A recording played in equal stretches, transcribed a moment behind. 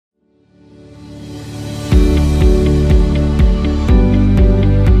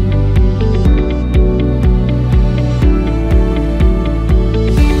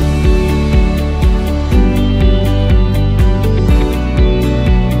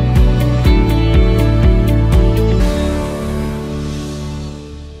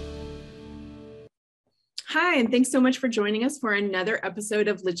and thanks so much for joining us for another episode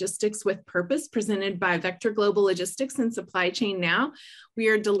of Logistics with Purpose presented by Vector Global Logistics and Supply Chain Now. We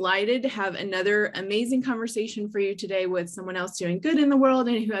are delighted to have another amazing conversation for you today with someone else doing good in the world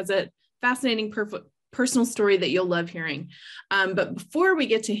and who has a fascinating personal story that you'll love hearing. But before we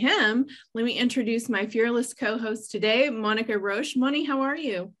get to him, let me introduce my fearless co-host today, Monica Roche. Moni, how are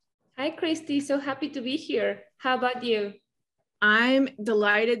you? Hi, Kristi. So happy to be here. How about you? I'm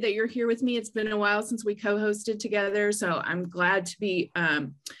delighted that you're here with me. It's been a while since we co-hosted together, so I'm glad to be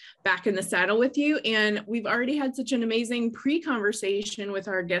back in the saddle with you. And we've already had such an amazing pre-conversation with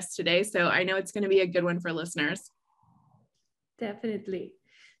our guest today, so I know it's going to be a good one for listeners. Definitely.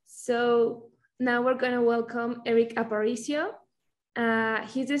 So now we're going to welcome Eric Aparicio.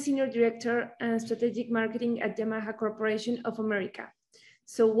 He's the Senior Director and Strategic Marketing at Yamaha Corporation of America.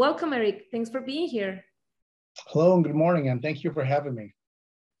 So welcome, Eric. Thanks for being here. Hello and good morning, and thank you for having me.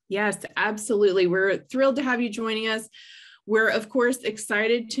 Yes, absolutely. We're thrilled to have you joining us. We're, of course,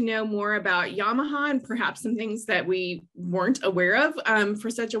 excited to know more about Yamaha and perhaps some things that we weren't aware of for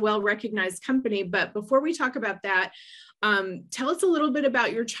such a well-recognized company. But before we talk about that, tell us a little bit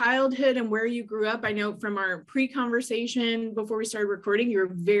about your childhood and where you grew up. I know from our pre-conversation before we started recording, you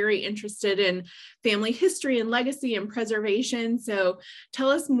were very interested in family history and legacy and preservation. So tell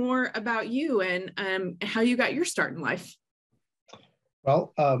us more about you and how you got your start in life.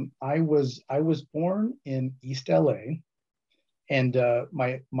 Well, I was born in East LA, and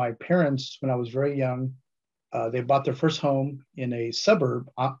my parents, when I was very young, they bought their first home in a suburb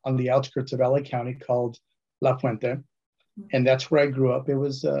on the outskirts of LA County called La Fuente. And that's where I grew up. It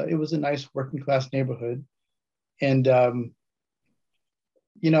was a nice working class neighborhood. And, I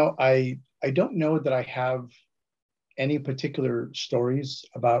don't know that I have any particular stories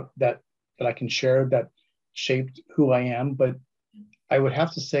about that I can share that shaped who I am. But I would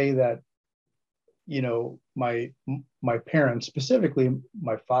have to say that, my parents, specifically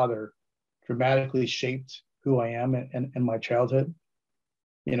my father, dramatically shaped who I am and my childhood.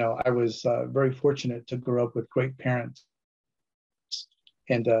 I was very fortunate to grow up with great parents.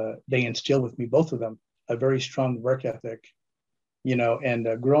 And they instilled with me, both of them, a very strong work ethic,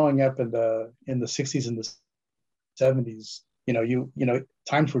 and growing up in the 60s and the 70s,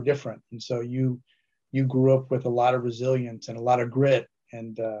 times were different. And so you grew up with a lot of resilience and a lot of grit.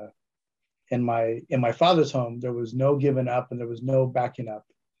 And in my father's home, there was no giving up and there was no backing up.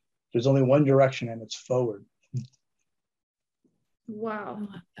 There's only one direction, and it's forward. Wow,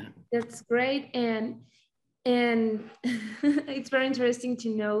 that's great. And it's very interesting to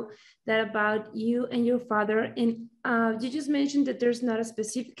know that about you and your father. And you just mentioned that there's not a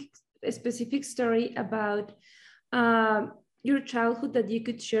specific story about your childhood that you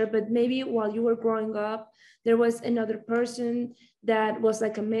could share, but maybe while you were growing up, there was another person that was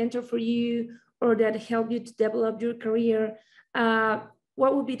like a mentor for you or that helped you to develop your career.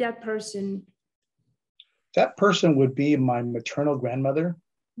 What would be that person? That person would be my maternal grandmother.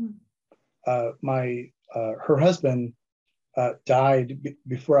 Her husband died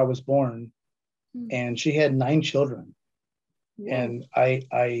before I was born, and she had 9 children. Wow. And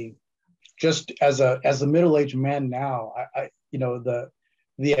I just as a middle-aged man now,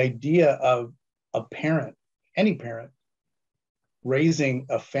 the idea of a parent, any parent, raising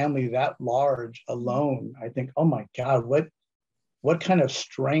a family that large alone, I think, oh my God, what kind of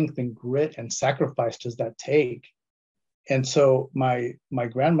strength and grit and sacrifice does that take? And so my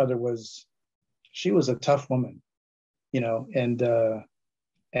grandmother she was a tough woman, and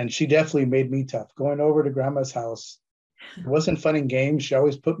she definitely made me tough. Going over to grandma's house, it wasn't fun and games. She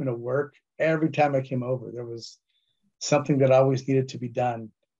always put me to work. Every time I came over, there was something that always needed to be done,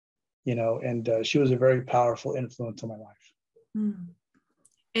 and she was a very powerful influence on my life. Mm.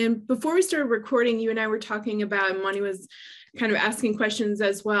 And before we started recording, you and I were talking about, and Moni was kind of asking questions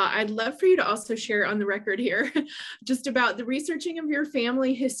as well. I'd love for you to also share on the record here just about the researching of your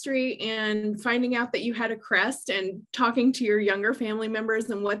family history and finding out that you had a crest and talking to your younger family members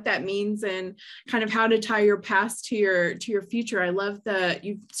and what that means and kind of how to tie your past to your future. I love that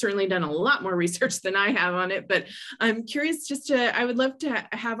you've certainly done a lot more research than I have on it, but I'm curious I would love to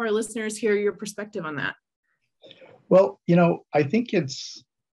have our listeners hear your perspective on that. Well, I think it's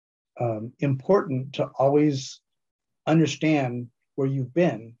important to always understand where you've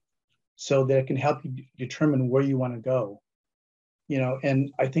been so that it can help you determine where you want to go.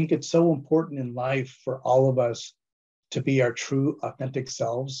 And I think it's so important in life for all of us to be our true, authentic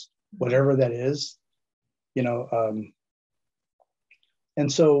selves, whatever that is, and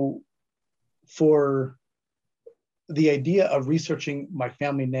so for the idea of researching my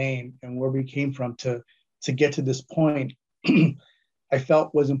family name and where we came from to get to this point, I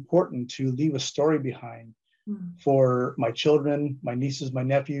felt was important to leave a story behind for my children, my nieces, my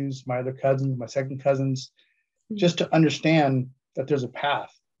nephews, my other cousins, my second cousins, just to understand that there's a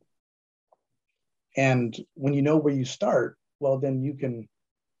path. And when you know where you start, well, then you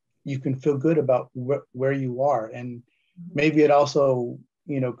can feel good about where you are. And maybe it also,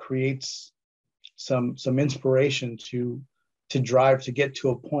 creates some inspiration to drive to get to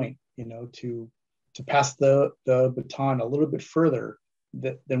a point, to pass the baton a little bit further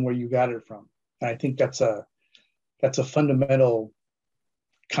than where you got it from. And I think that's a fundamental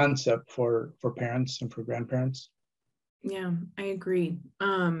concept for parents and for grandparents. Yeah, I agree.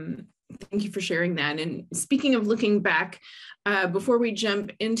 Thank you for sharing that. And speaking of looking back, before we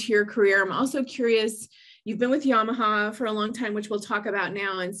jump into your career, I'm also curious, you've been with Yamaha for a long time, which we'll talk about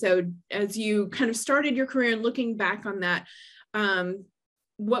now. And so as you kind of started your career and looking back on that,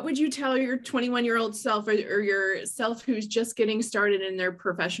 what would you tell your 21-year-old self or your self who's just getting started in their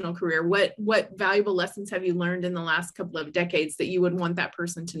professional career? What valuable lessons have you learned in the last couple of decades that you would want that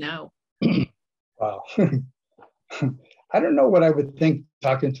person to know? Wow. I don't know what I would think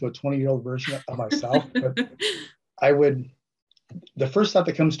talking to a 20-year-old version of myself, but the first thought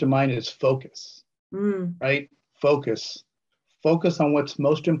that comes to mind is focus, right? Focus on what's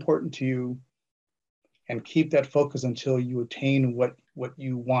most important to you and keep that focus until you attain what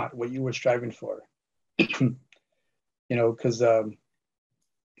you want, what you were striving for. Because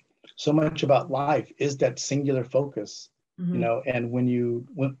so much about life is that singular focus, and when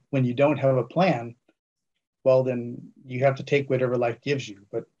you don't have a plan, well, then you have to take whatever life gives you.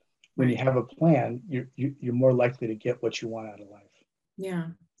 But when you have a plan, you're more likely to get what you want out of life. Yeah,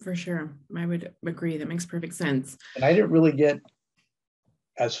 for sure. I would agree. That makes perfect sense. And I didn't really get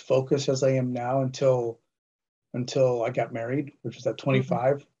as focused as I am now until I got married, which was at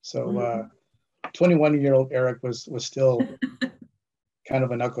 25. So 21-year-old Eric was still kind of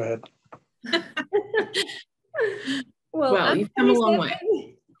a knucklehead. Well, you've come a long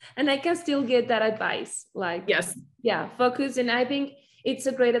way. And I can still get that advice. Like, yes. Yeah, focus. And I think it's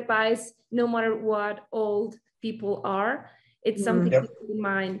a great advice, no matter what old people are. It's something to keep in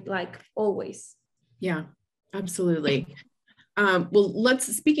mind, like always. Yeah, absolutely. Well,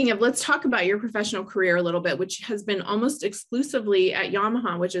 let's talk about your professional career a little bit, which has been almost exclusively at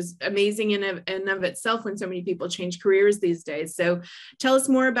Yamaha, which is amazing in and of itself when so many people change careers these days. So tell us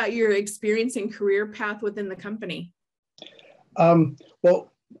more about your experience and career path within the company. Well,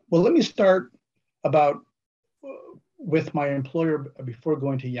 let me start with my employer before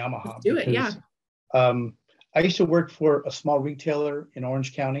going to Yamaha. Let's do it, yeah. I used to work for a small retailer in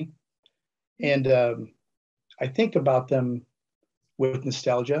Orange County, and I think about them with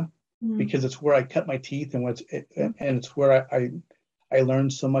nostalgia because it's where I cut my teeth and it's where I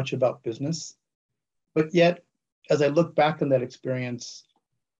learned so much about business. But yet, as I look back on that experience,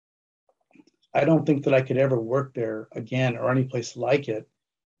 I don't think that I could ever work there again or any place like it,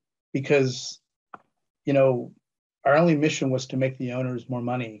 because, our only mission was to make the owners more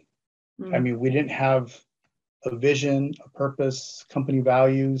money. I mean, we didn't have a vision, a purpose, company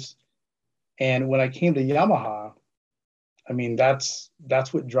values. And when I came to Yamaha, I mean, that's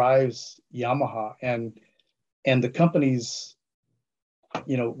what drives Yamaha, and the company's,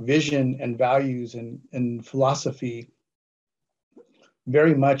 vision and values and philosophy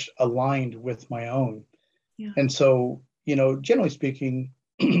very much aligned with my own. Yeah. And so, generally speaking,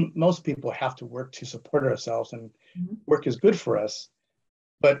 most people have to work to support ourselves, and work is good for us.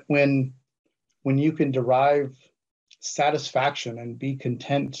 But when you can derive satisfaction and be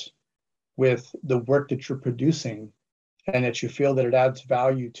content with the work that you're producing, and that you feel that it adds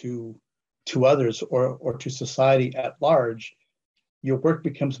value to others or to society at large, your work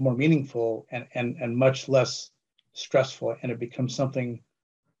becomes more meaningful and much less stressful, and it becomes something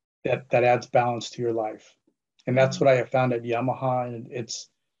that adds balance to your life. And that's what I have found at Yamaha, and it's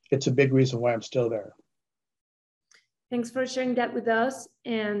a big reason why I'm still there. Thanks for sharing that with us.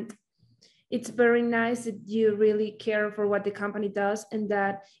 And it's very nice that you really care for what the company does and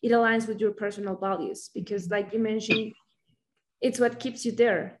that it aligns with your personal values, because like you mentioned, it's what keeps you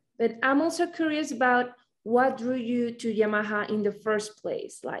there. But I'm also curious about what drew you to Yamaha in the first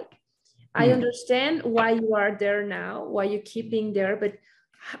place. Like, I understand why you are there now, why you keep being there, but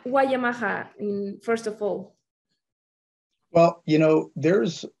why Yamaha, first of all? Well,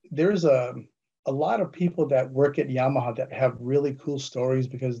 there's a lot of people that work at Yamaha that have really cool stories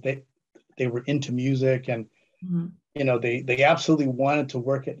because they were into music, and they absolutely wanted to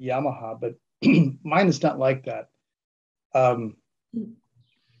work at Yamaha, but mine is not like that.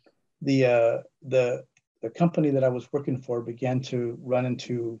 The company that I was working for began to run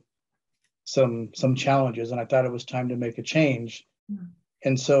into some challenges, and I thought it was time to make a change.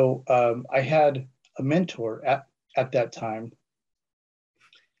 And so I had a mentor at that time.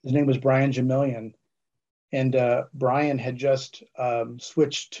 His name was Brian Jamilian. And Brian had just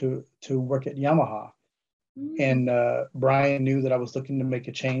switched to work at Yamaha. And Brian knew that I was looking to make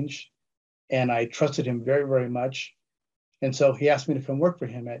a change. And I trusted him very, very much. And so he asked me to come work for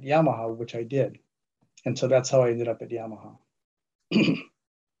him at Yamaha, which I did. And so that's how I ended up at Yamaha.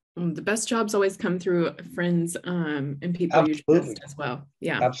 The best jobs always come through friends and people Absolutely. you trust as well.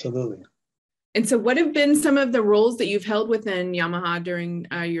 Yeah. Absolutely. And so what have been some of the roles that you've held within Yamaha during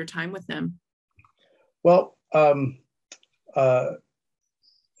your time with them? Well, Yamaha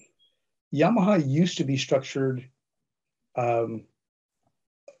used to be structured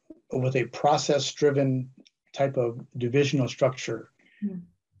with a process-driven type of divisional structure,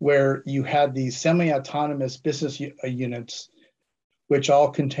 where you had these semi-autonomous business units, which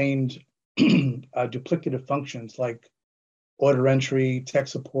all contained duplicative functions like order entry, tech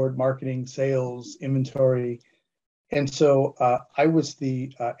support, marketing, sales, inventory. And so I was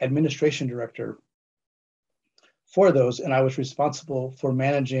the administration director for those, and I was responsible for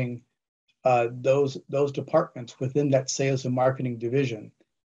managing those departments within that sales and marketing division.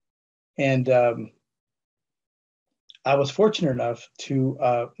 And I was fortunate enough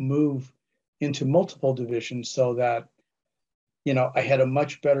to move into multiple divisions so that, you know, I had a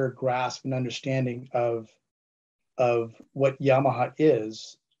much better grasp and understanding of what Yamaha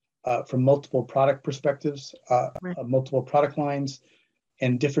is from multiple product perspectives, multiple product lines,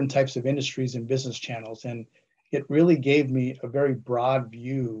 and different types of industries and business channels. And it really gave me a very broad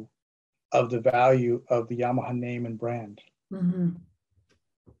view of the value of the Yamaha name and brand. Mm-hmm.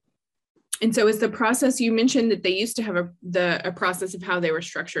 And so is the process, you mentioned that they used to have a process of how they were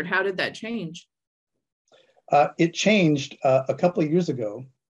structured. How did that change? It changed a couple of years ago.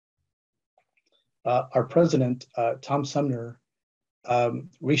 Our president, Tom Sumner,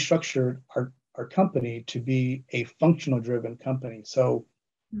 restructured our company to be a functional driven company. So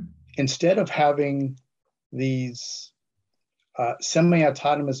instead of having these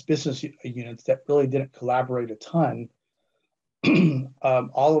semi-autonomous business units that really didn't collaborate a ton,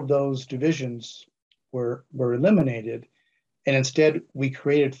 all of those divisions were eliminated, and instead we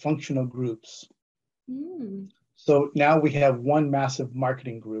created functional groups. So now we have one massive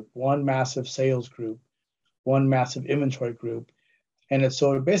marketing group, one massive sales group, one massive inventory group, and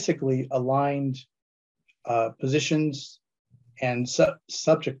it basically aligned positions and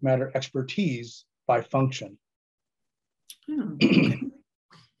subject matter expertise by function.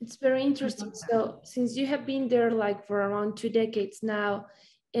 It's very interesting. So since you have been there like for around 2 decades now,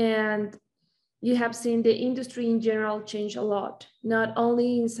 and you have seen the industry in general change a lot, not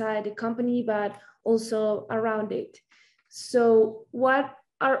only inside the company, but also around it. So what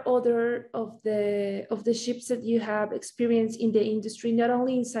are other of the shifts that you have experienced in the industry, not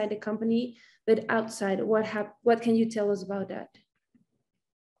only inside the company, but outside? What can you tell us about that?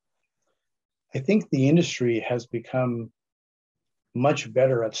 I think the industry has become much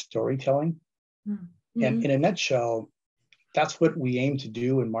better at storytelling. Mm-hmm. And in a nutshell, that's what we aim to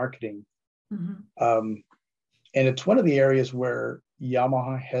do in marketing. Mm-hmm. And it's one of the areas where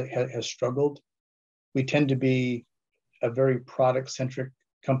Yamaha has struggled. We tend to be a very product-centric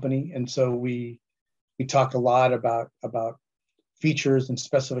company. And so we talk a lot about features and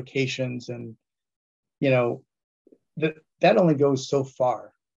specifications, and, you know, that only goes so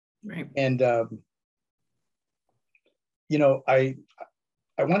far. Right. And, you know, I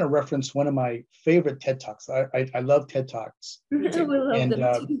want to reference one of my favorite TED Talks. I love TED Talks. We love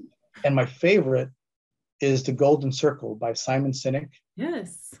them too. And my favorite is The Golden Circle by Simon Sinek.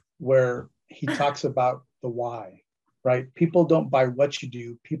 Yes. Where he talks about the why, right? People don't buy what you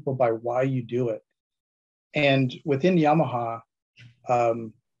do, people buy why you do it. And within Yamaha,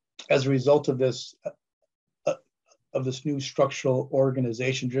 as a result of this new structural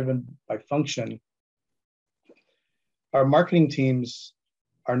organization driven by function, our marketing teams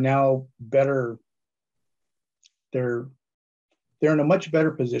are now better. They're in a much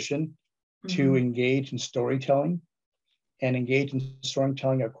better position to engage in storytelling and engage in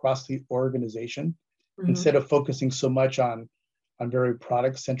storytelling across the organization, instead of focusing so much on very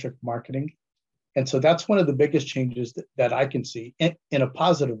product-centric marketing. And so that's one of the biggest changes that I can see in a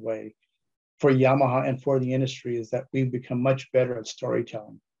positive way for Yamaha and for the industry, is that we've become much better at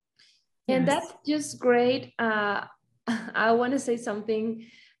storytelling. And that's just great. I want to say something,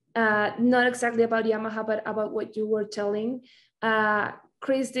 not exactly about Yamaha, but about what you were telling.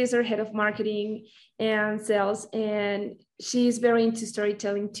 Kristi is our head of marketing and sales, and she's very into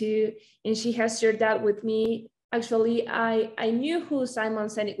storytelling too. And she has shared that with me. Actually, I knew who Simon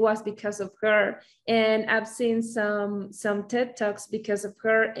Sinek was because of her, and I've seen some TED Talks because of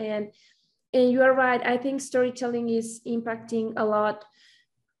her. And And you are right. I think storytelling is impacting a lot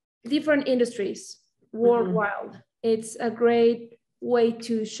different industries worldwide. It's a great way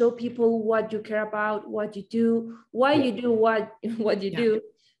to show people what you care about, what you do, why you do what you do.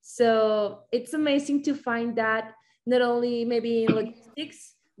 So it's amazing to find that not only maybe in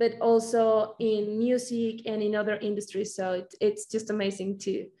logistics, but also in music and in other industries. So it's just amazing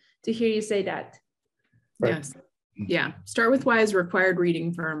to hear you say that. Right. Yes. Yeah. Start with Why is required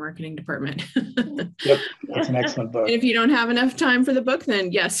reading for our marketing department. Yep. That's an excellent book. And if you don't have enough time for the book,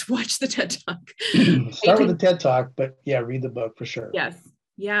 then yes, watch the TED Talk. Start with the TED Talk, but yeah, read the book for sure. Yes.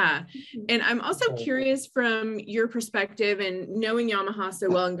 Yeah. And I'm also curious from your perspective and knowing Yamaha so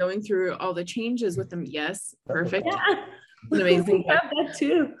well and going through all the changes with them. Yes. Perfect. Yeah. Amazing. We have that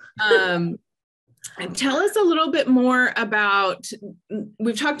too. And tell us a little bit more about,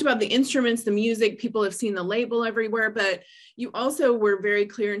 we've talked about the instruments, the music, people have seen the label everywhere, but you also were very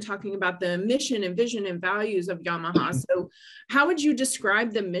clear in talking about the mission and vision and values of Yamaha. So how would you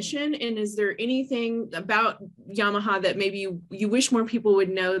describe the mission? And is there anything about Yamaha that maybe you wish more people would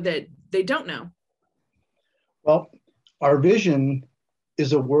know that they don't know? Well, our vision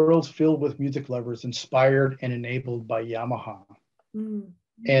is a world filled with music lovers inspired and enabled by Yamaha.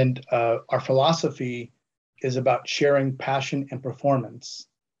 And our philosophy is about sharing passion and performance.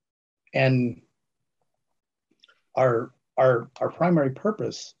 And our primary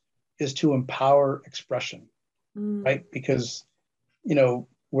purpose is to empower expression, right? Because, you know,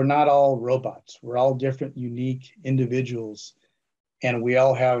 we're not all robots. We're all different, unique individuals. And we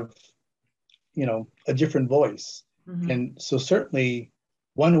all have, you know, a different voice. And so certainly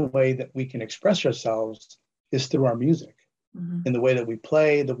one way that we can express ourselves is through our music. In the way that we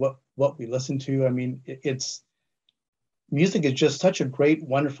play, what we listen to. I mean, it's music is just such a great,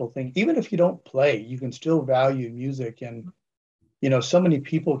 wonderful thing. Even if you don't play, you can still value music. And, you know, so many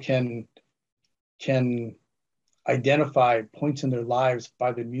people can identify points in their lives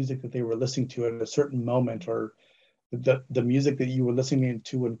by the music that they were listening to at a certain moment, or the music that you were listening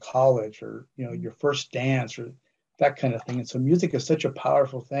to in college, or, you know, your first dance, or that kind of thing. And so music is such a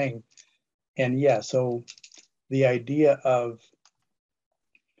powerful thing. And yeah, so the idea of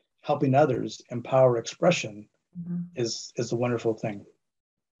helping others empower expression is a wonderful thing.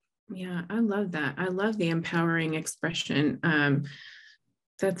 Yeah, I love that. I love the empowering expression.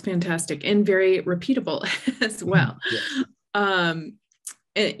 That's fantastic and very repeatable as well.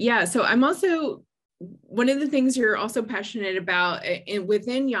 Yes. Yeah, so I'm also, one of the things you're also passionate about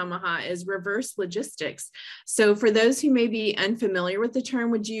within Yamaha is reverse logistics. So for those who may be unfamiliar with the term,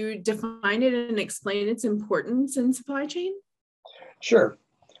 would you define it and explain its importance in supply chain? Sure.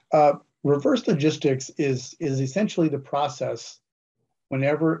 Reverse logistics is essentially the process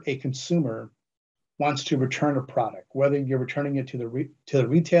whenever a consumer wants to return a product, whether you're returning it to the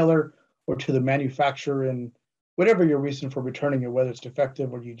retailer or to the manufacturer, and whatever your reason for returning it, whether it's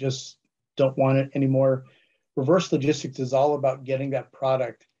defective or you just don't want it anymore. Reverse logistics is all about getting that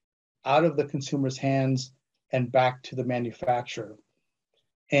product out of the consumer's hands and back to the manufacturer.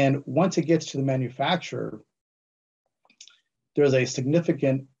 And once it gets to the manufacturer, there's a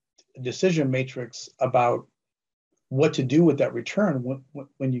significant decision matrix about what to do with that return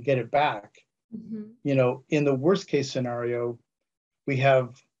when you get it back. You know, in the worst case scenario, we have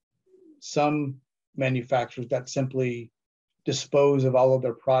some manufacturers that simply dispose of all of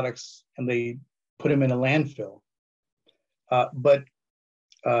their products and they put them in a landfill. But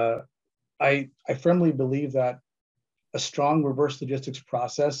I firmly believe that a strong reverse logistics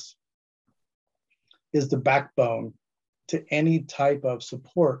process is the backbone to any type of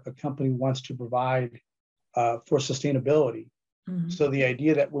support a company wants to provide for sustainability. So the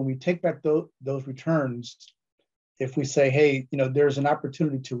idea that when we take back those returns, if we say, hey, you know, there's an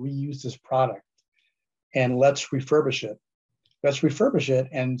opportunity to reuse this product and let's refurbish it.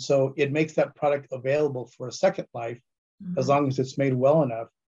 And so it makes that product available for a second life, as long as it's made well enough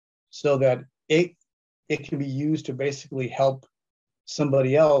so that it can be used to basically help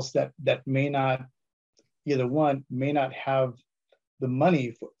somebody else that may not, either one, may not have the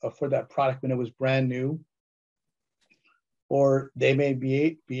money for that product when it was brand new, or they may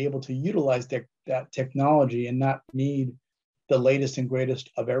be able to utilize that technology and not need the latest and greatest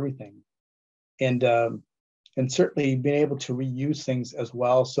of everything. And certainly being able to reuse things as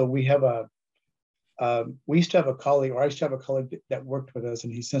well. So we have we used to have a colleague, or I used to have a colleague that worked with us,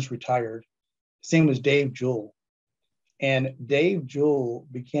 and he's since retired. His name was Dave Jewell. And Dave Jewell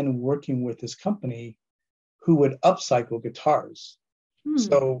began working with this company who would upcycle guitars.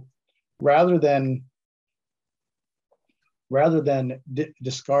 So rather than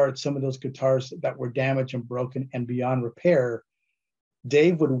discard some of those guitars that were damaged and broken and beyond repair,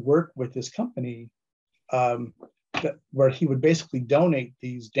 Dave would work with this company where he would basically donate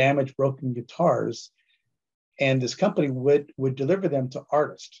these damaged, broken guitars, and this company would deliver them to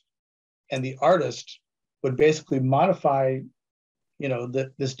artists, and the artist would basically modify,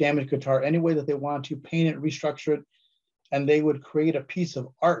 this damaged guitar any way that they want to, paint it, restructure it, and they would create a piece of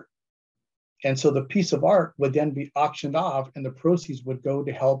art. And so the piece of art would then be auctioned off, and the proceeds would go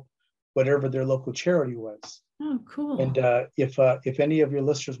to help whatever their local charity was. Oh, cool. And if any of your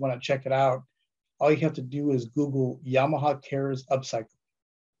listeners want to check it out, all you have to do is Google Yamaha Cares Upcycle.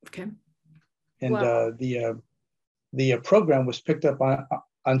 Okay. And Wow. The program was picked up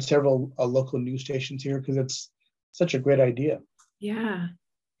on several local news stations here because it's such a great idea. Yeah.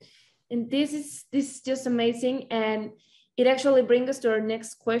 And this is just amazing. And it actually brings us to our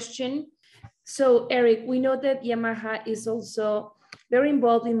next question. So Eric, we know that Yamaha is also very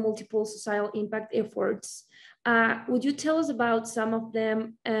involved in multiple societal impact efforts. Would you tell us about some of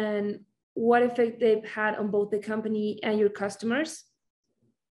them and what effect they've had on both the company and your customers?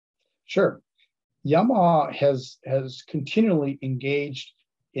 Sure. Yamaha has continually engaged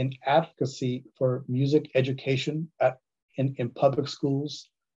in advocacy for music education in public schools.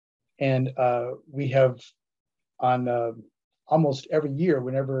 And we have on almost every year,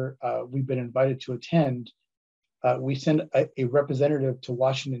 whenever we've been invited to attend, we send a representative to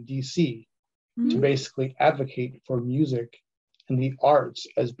Washington, D.C. to basically advocate for music and the arts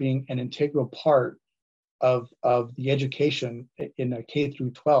as being an integral part of the education in K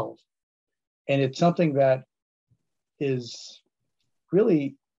through 12. And it's something that is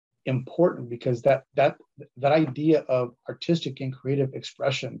really important because that idea of artistic and creative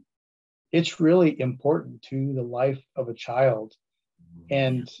expression, it's really important to the life of a child.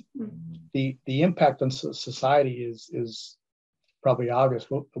 And the impact on society is probably obvious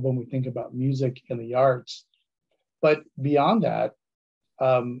when we think about music and the arts. But beyond that,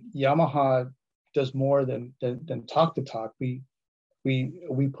 Yamaha does more than talk the talk. We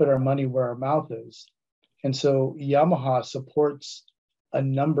put our money where our mouth is. And so Yamaha supports a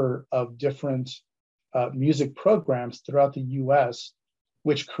number of different music programs throughout the US,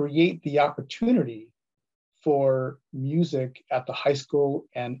 which create the opportunity for music at the high school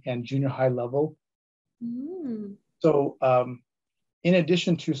and junior high level. So in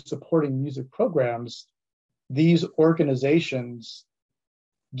addition to supporting music programs, these organizations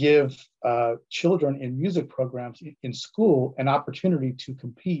give children in music programs in school an opportunity to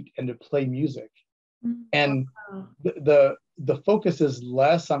compete and to play music. And the focus is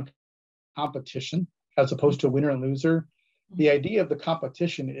less on competition as opposed to winner and loser. The idea of the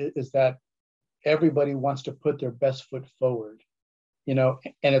competition is that everybody wants to put their best foot forward, and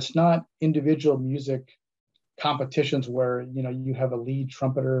it's not individual music competitions where, you have a lead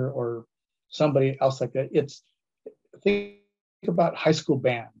trumpeter or somebody else like that. It's, think about high school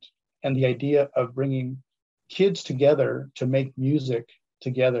band and the idea of bringing kids together to make music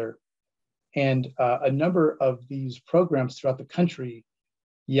together. And a number of these programs throughout the country,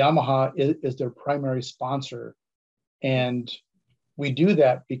 Yamaha is their primary sponsor. And we do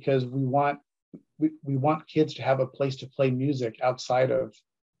that because we want kids to have a place to play music outside of,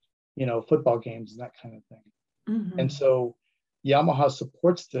 football games and that kind of thing. And so Yamaha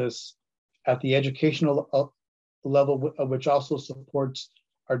supports this at the educational level, which also supports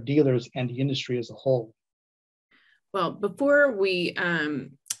our dealers and the industry as a whole. Well, before we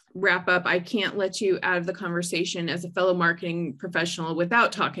wrap up, I can't let you out of the conversation as a fellow marketing professional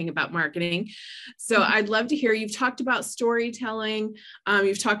without talking about marketing. So I'd love to hear, you've talked about storytelling.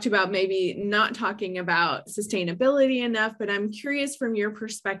 You've talked about maybe not talking about sustainability enough, but I'm curious from your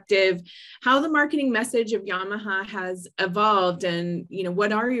perspective, how the marketing message of Yamaha has evolved and,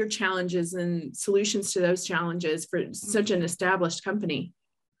 what are your challenges and solutions to those challenges for such an established company?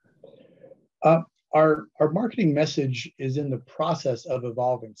 Our marketing message is in the process of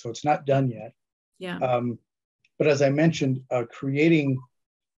evolving, so it's not done yet. Yeah. But as I mentioned,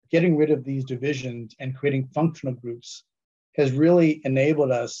 getting rid of these divisions and creating functional groups has really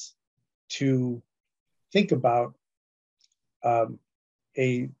enabled us to think about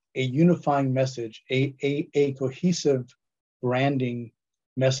a unifying message, a cohesive branding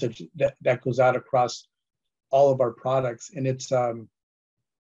message that goes out across all of our products. And it's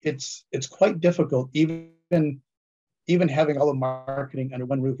quite difficult, even having all the marketing under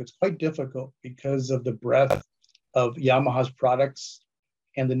one roof. It's quite difficult because of the breadth of Yamaha's products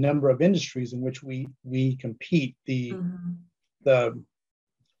and the number of industries in which we compete. The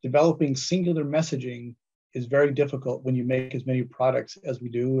developing singular messaging is very difficult when you make as many products as we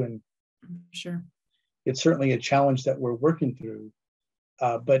do, and sure, it's certainly a challenge that we're working through.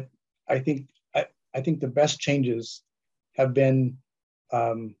 But I think the best changes have been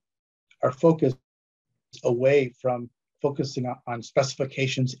our focus away from focusing on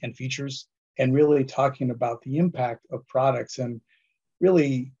specifications and features, and really talking about the impact of products, and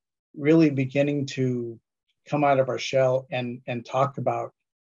really beginning to come out of our shell and talk about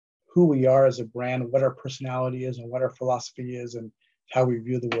who we are as a brand, what our personality is, and what our philosophy is, and how we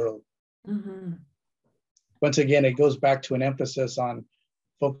view the world. Mm-hmm. Once again, it goes back to an emphasis on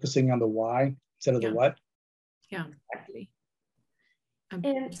focusing on the why instead of the what. Yeah, exactly.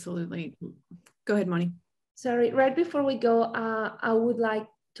 Absolutely. Go ahead, Moni. Sorry, right before we go, I would like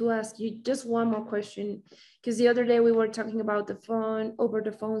to ask you just one more question, because the other day we were talking about over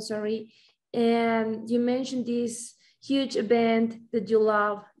the phone, and you mentioned this huge event that you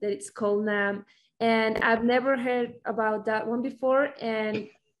love, that it's called NAMM, and I've never heard about that one before, and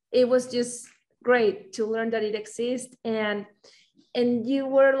it was just great to learn that it exists, and you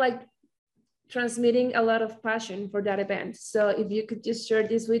were like transmitting a lot of passion for that event. So if you could just share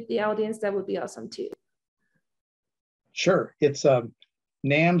this with the audience, that would be awesome too. Sure. It's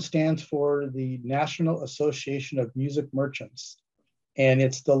NAMM stands for the National Association of Music Merchants, and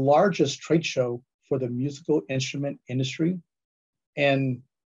it's the largest trade show for the musical instrument industry. And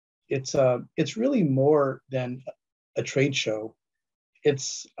it's really more than a trade show.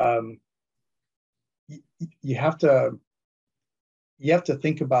 It's you have to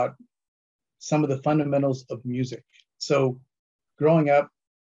think about some of the fundamentals of music. So growing up,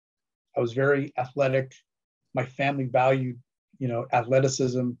 I was very athletic. My family valued,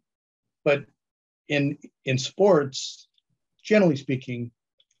 athleticism, but in sports, generally speaking,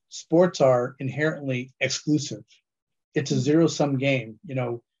 sports are inherently exclusive. It's a zero-sum game.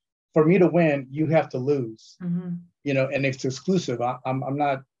 For me to win, you have to lose. Mm-hmm. And it's exclusive.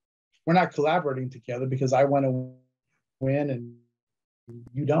 We're not collaborating together because I want to win and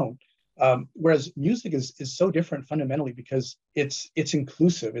you don't. Whereas music is so different fundamentally because it's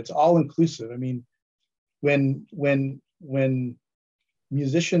inclusive. It's all inclusive. I mean, when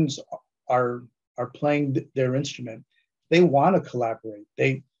musicians are playing their instrument, they want to collaborate.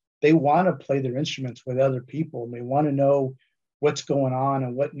 They want to play their instruments with other people, and they want to know what's going on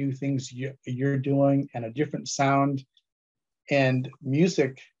and what new things you're doing and a different sound. And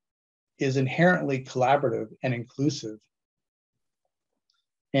music is inherently collaborative and inclusive.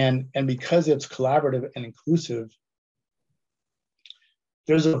 And because it's collaborative and inclusive,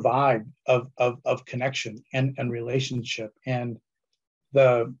 there's a vibe of connection and relationship. And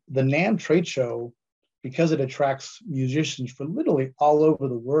the NAMM trade show, because it attracts musicians from literally all over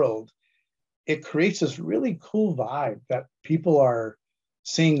the world, it creates this really cool vibe that people are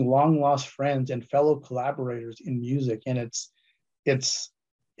seeing long lost friends and fellow collaborators in music. And it's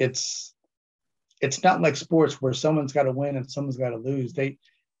not like sports where someone's got to win and someone's got to lose. They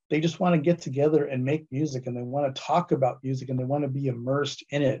just want to get together and make music, and they want to talk about music, and they want to be immersed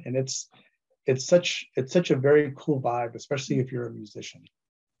in it. And it's such a very cool vibe, especially if you're a musician.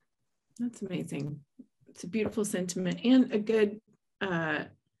 That's amazing. It's a beautiful sentiment and a good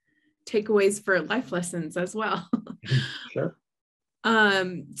takeaways for life lessons as well. Sure.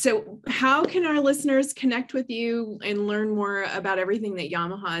 So how can our listeners connect with you and learn more about everything that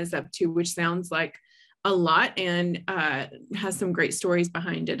Yamaha is up to, which sounds like a lot and has some great stories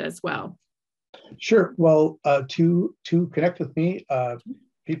behind it as well? Sure. Well, to connect with me,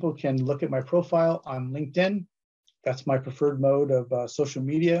 people can look at my profile on LinkedIn. That's my preferred mode of social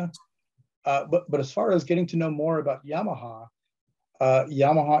media. But as far as getting to know more about Yamaha,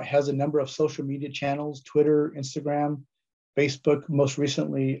 Yamaha has a number of social media channels: Twitter, Instagram, Facebook, most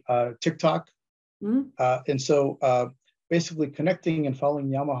recently TikTok. Mm-hmm. And so basically connecting and following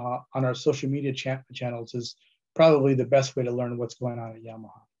Yamaha on our social media channels is probably the best way to learn what's going on at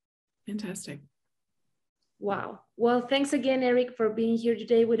Yamaha. Fantastic. Wow. Well, thanks again, Eric, for being here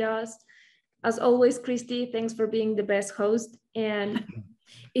today with us. As always, Kristi, thanks for being the best host. And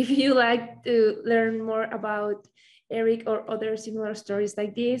if you like to learn more about Eric or other similar stories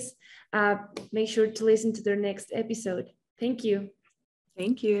like this, make sure to listen to their next episode. Thank you.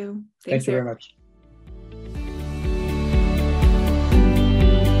 Thank you. Thank you very much.